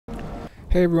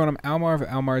Hey everyone, I'm Almar of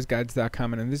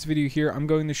almarsguides.com, and in this video here I'm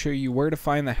going to show you where to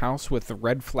find the house with the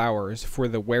red flowers for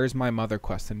the Where's My Mother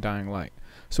quest in Dying Light.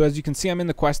 So as you can see, I'm in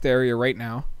the quest area right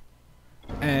now,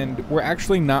 and we're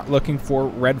actually not looking for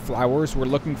red flowers. We're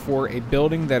looking for a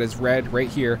building that is red right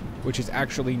here, which is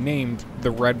actually named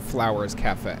the Red Flowers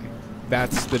Cafe.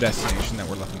 That's the destination that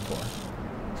we're looking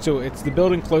for. So it's the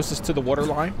building closest to the water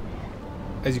line.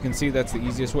 As you can see, that's the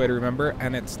easiest way to remember,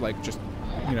 and it's like just,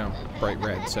 you know, bright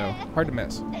red, so hard to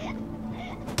miss.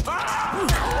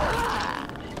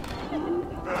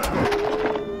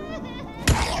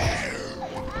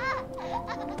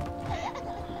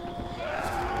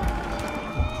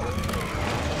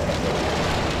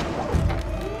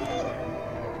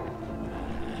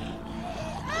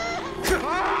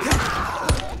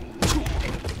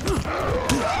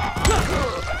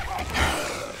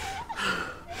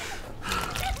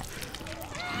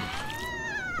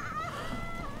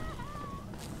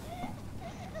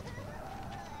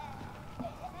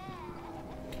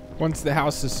 Once the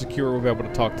house is secure, we'll be able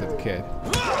to talk to the kid.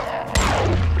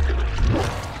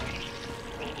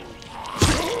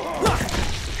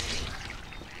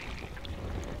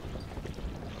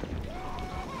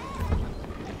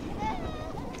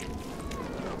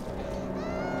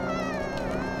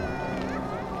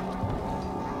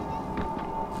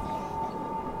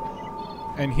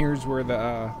 And here's where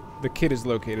the kid is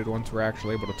located once we're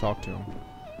actually able to talk to him.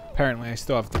 Apparently, I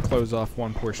still have to close off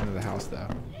one portion of the house, though.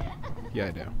 Yeah,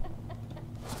 I do.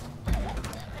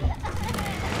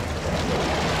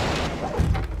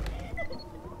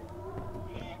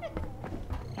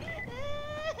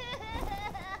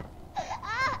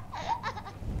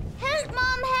 Help,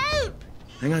 Mom, help!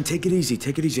 Hang on, take it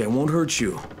easy, I won't hurt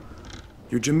you.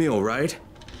 You're Jamil, right?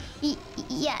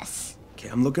 Yes. Okay,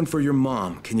 I'm looking for your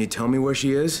mom. Can you tell me where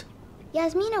she is?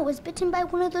 Yasmina was bitten by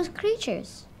one of those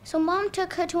creatures. So Mom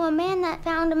took her to a man that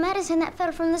found a medicine that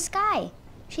fell from the sky.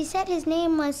 She said his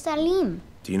name was Salim.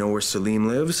 Do you know where Salim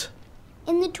lives?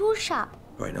 In the tool shop.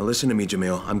 All right, now listen to me,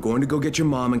 Jamil. I'm going to go get your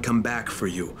mom and come back for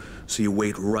you. So you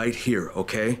wait right here,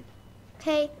 okay?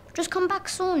 Okay, just come back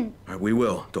soon. All right, we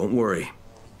will. Don't worry.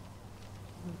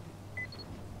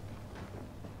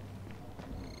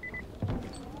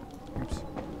 Oops.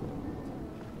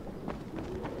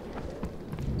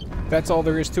 That's all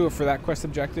there is to it for that quest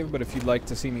objective, but if you'd like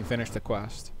to see me finish the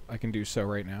quest, I can do so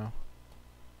right now.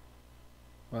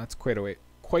 Well, that's quite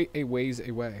a ways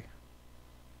away.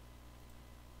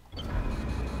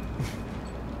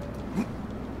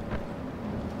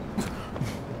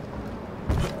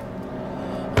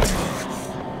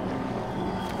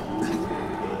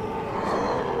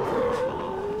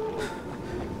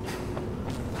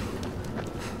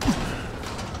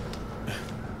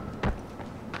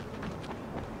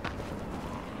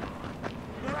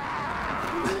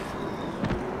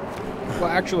 Well,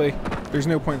 actually, there's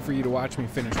no point for you to watch me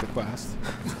finish the quest.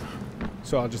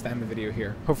 So I'll just end the video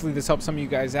here. Hopefully this helps some of you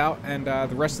guys out, and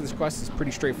the rest of this quest is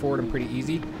pretty straightforward and pretty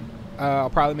easy. I'll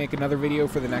probably make another video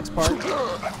for the next part.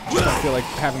 I feel like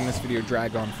having this video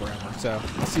drag on forever. So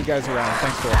I'll see you guys around.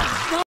 Thanks for watching.